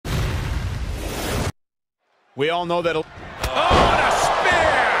We all know that. Oh, and a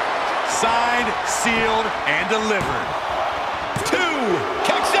spear! Signed, sealed, and delivered. 2.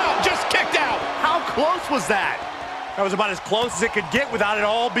 Kicks out, just kicked out. How close was that? That was about as close as it could get without it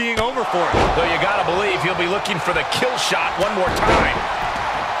all being over for him. Though you gotta believe he'll be looking for the kill shot one more time.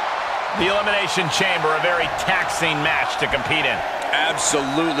 The Elimination Chamber, a very taxing match to compete in.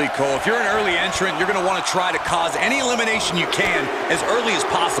 Absolutely, Cole. If you're an early entrant, you're going to want to try to cause any elimination you can as early as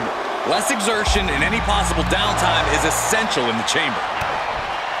possible. Less exertion and any possible downtime is essential in the chamber.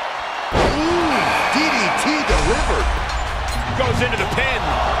 Ooh, DDT delivered. Goes into the pin.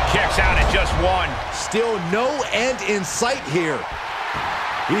 Kicks out at just 1. Still no end in sight here.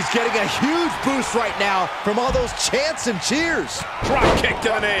 He's getting a huge boost right now from all those chants and cheers. Drop kick to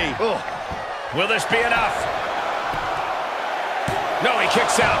the knee. Oh. Will this be enough? No, he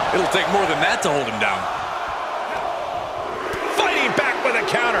kicks out. It'll take more than that to hold him down. Fighting back with a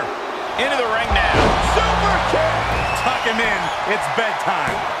counter. Into the ring now. Super kick! Tuck him in. It's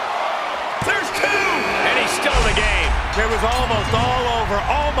bedtime. There's 2! And he's still in the game. It was almost all over.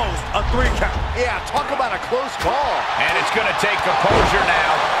 Almost a 3 count. Yeah, talk about a close call. And it's going to take composure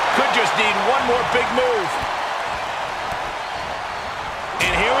now. Could just need one more big move.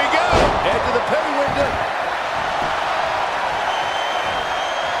 And here we go. Head to the pay window.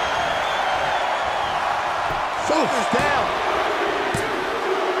 Shoulders down.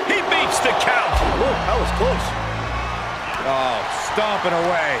 He beats the count. Oh, that was close. Oh, stomping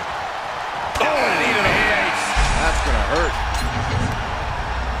away. Oh, and knee to the face. That's gonna hurt.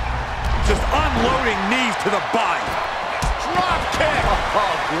 Just unloading knees to the body. Drop kick.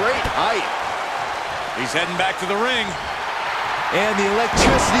 Oh, great height. He's heading back to the ring. And the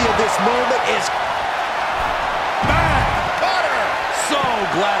electricity of this moment is... Man, cutter! So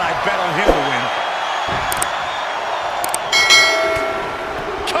glad I bet on him to win.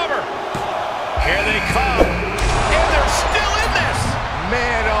 Cover. Here they come. And they're still in this.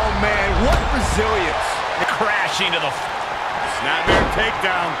 Man, oh man, what resilience. Crashing to the... Snapmare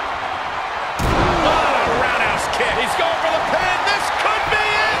takedown. Oh, roundhouse kick. He's going for the pin. This could be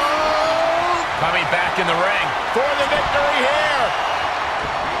it. Oh. Coming back in the ring for the victory here.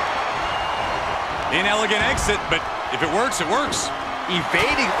 Inelegant exit, but if it works, it works.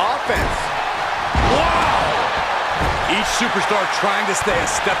 Evading offense. Wow! Each superstar trying to stay a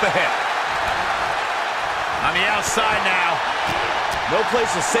step ahead. On the outside now. No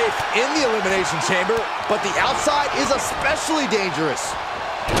place is safe in the Elimination Chamber, but the outside is especially dangerous.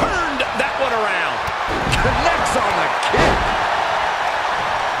 Turned that one around. Connects on the kick.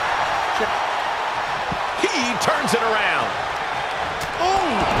 He turns it around. Oh,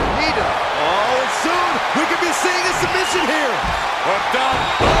 Nita. Oh, and soon we could be seeing a submission here. Hooked up.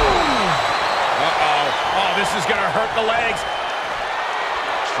 Boom. Uh-oh. Oh, this is going to hurt the legs.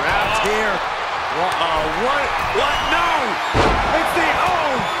 Trapped here. Uh-oh, what? No! It's the 0-5-4!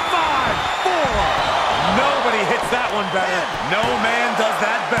 Nobody hits that one better. No man does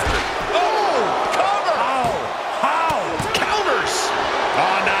that better. Oh, cover. How? Counters.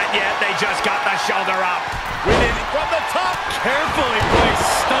 Oh, not yet. They just got the shoulder up. With it from the top. Carefully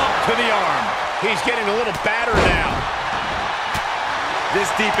placed stomp to the arm. He's getting a little battered now. This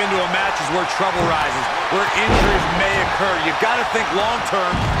deep into a match is where trouble rises, where injuries may occur. You've got to think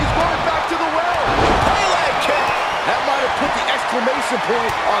long-term. He's going back to the well. Pele kick. That might have put the exclamation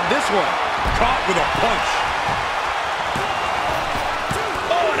point on this one. Caught with a punch.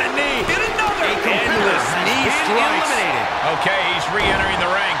 Oh, and a knee. Hit another. Endless knee strikes. Okay, he's re-entering the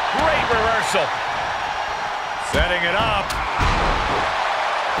ring. Great reversal. Setting it up.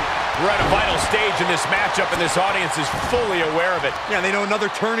 We're at a vital stage in this matchup, and this audience is fully aware of it. Yeah, they know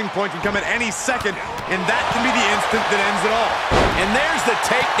another turning point can come at any second, and that can be the instant that ends it all. And there's the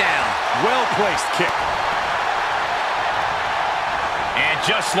takedown. Well-placed kick. And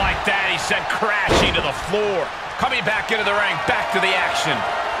just like that, he sent crashing to the floor. Coming back into the ring, back to the action.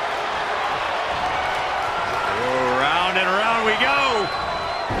 Oh, round and round we go.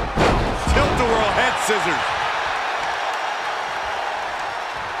 Tilt-a-whirl head scissors.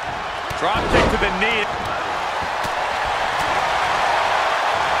 Drop kick to the knee.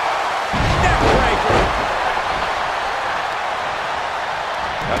 Neckbreaker.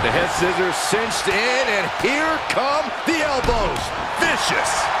 Got the head scissors cinched in, and here come the elbows.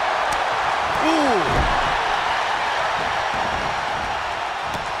 Vicious. Ooh.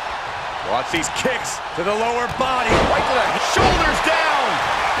 Watch these kicks to the lower body. Right to the Shoulders down.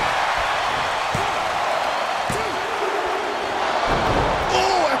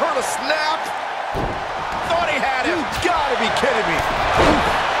 Oh, I heard a snap. Thought he had him. You gotta be kidding me.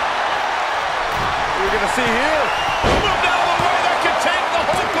 We're gonna see here. Moved out of the way. That could change the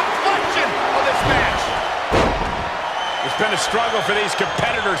whole complexion of this match. been a struggle for these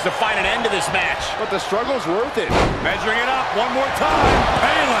competitors to find an end to this match. But the struggle's worth it. Measuring it up one more time.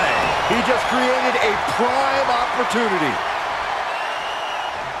 Pele. He just created a prime opportunity.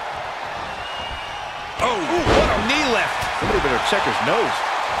 Oh, what a knee lift. Somebody better check his nose.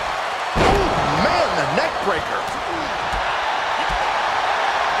 Oh, man, the neck breaker.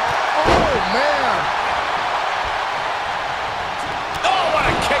 Oh, man. Oh, what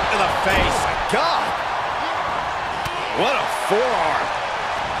a kick to the face. My God. What a forearm.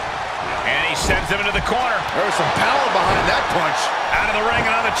 And he sends him into the corner. There was some power behind that punch. Out of the ring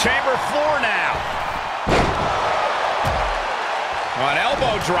and on the chamber floor now. An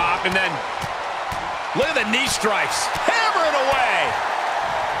elbow drop, and then look at the knee strikes. Hammer it away.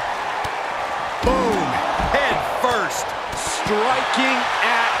 Boom. Head first. Striking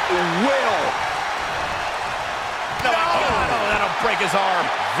at will. No, that'll break his arm.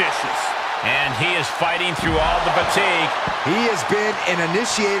 Vicious. And he is fighting through all the fatigue. He has been an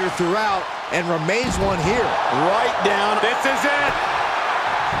initiator throughout and remains one here. Right down. This is it.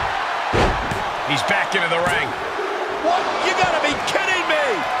 He's back into the ring. What? You gotta be kidding me!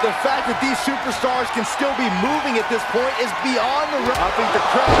 The fact that these superstars can still be moving at this point is beyond the... I think the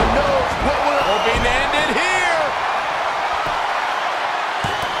crowd knows what will be ended here.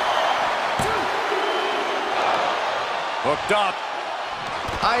 Hooked up.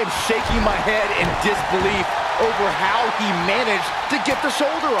 I am shaking my head in disbelief over how he managed to get the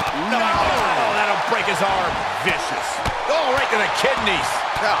shoulder up. No, that'll break his arm. Vicious. Oh, right to the kidneys.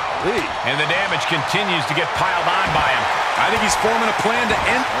 Golly. And the damage continues to get piled on by him. I think he's forming a plan to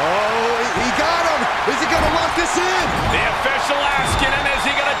end. Oh, he got him. Is he going to lock this in? The official asking him, is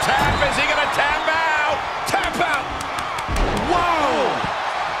he going to tap? Is he going to tap out? Tap out. Whoa.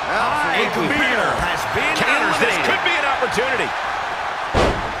 A competitor has been Counters. This eliminated. could be an opportunity.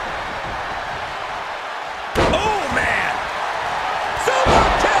 Oh, man. Super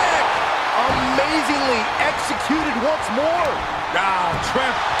kick! Amazingly executed once more.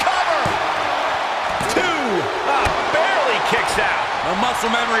 Trimp. Cover. Two. Barely kicks out. The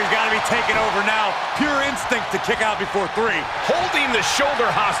muscle memory's got to be taken over now. Pure instinct to kick out before 3. Holding the shoulder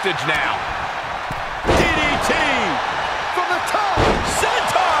hostage now. DDT. From the top.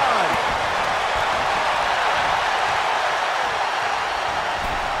 Senton.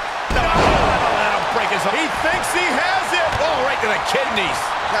 That'll break his arm. He thinks he has it. Oh, right to the kidneys.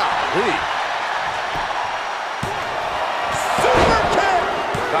 Golly.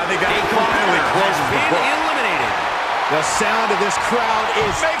 I think that finally closes the book. Eliminated. The sound of this crowd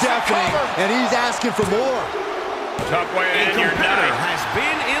is Makes a deafening, cover. and he's asking for more. Tuck way A in your competitor night. has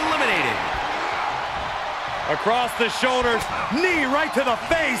been eliminated. Across the shoulders, knee right to the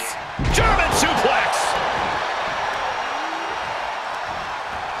face. German suplex.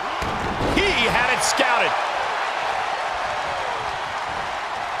 He had it scouted.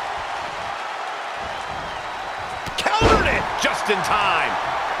 Countered it just in time.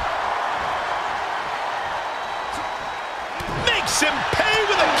 Makes him pay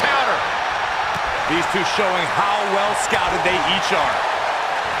with a counter. These two showing how well scouted they each are.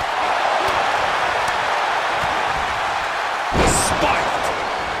 Spiked.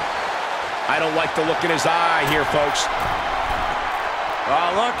 I don't like the look in his eye here, folks. Oh,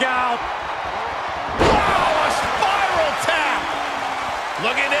 look out. Wow, a spiral tap.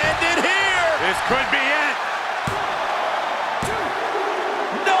 Looking to end it here. This could be it.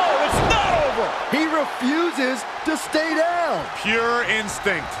 No, it's not over. He refuses to stay down. Pure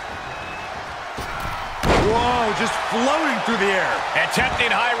instinct. Whoa, just floating through the air.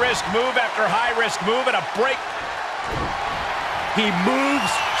 Attempting high-risk move after high-risk move and a break. He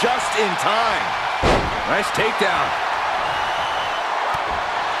moves just in time. Nice takedown.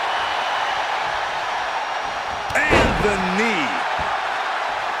 And the knee.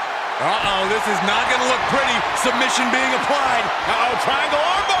 Uh-oh, this is not going to look pretty. Submission being applied. Uh-oh, triangle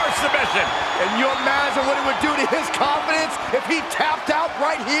armbar submission. Can you imagine what it would do to his confidence if he tapped out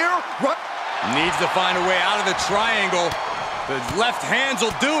right here? Needs to find a way out of the triangle. The left hands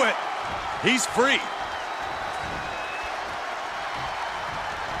will do it. He's free.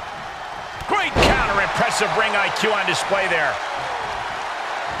 Great counter, impressive ring IQ on display there.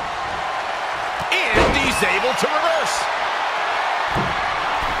 And he's able to reverse.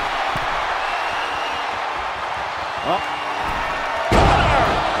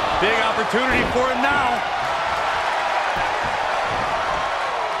 Big opportunity for him now.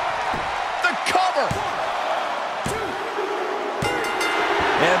 The cover.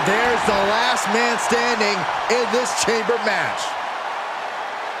 And there's the last man standing in this chamber match.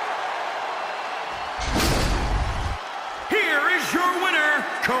 Here is your winner,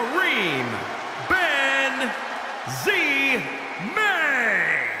 Kareem Benzema.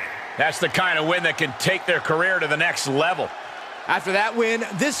 That's the kind of win that can take their career to the next level. After that win,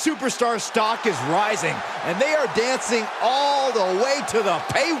 this superstar stock is rising, and they are dancing all the way to the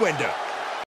pay window.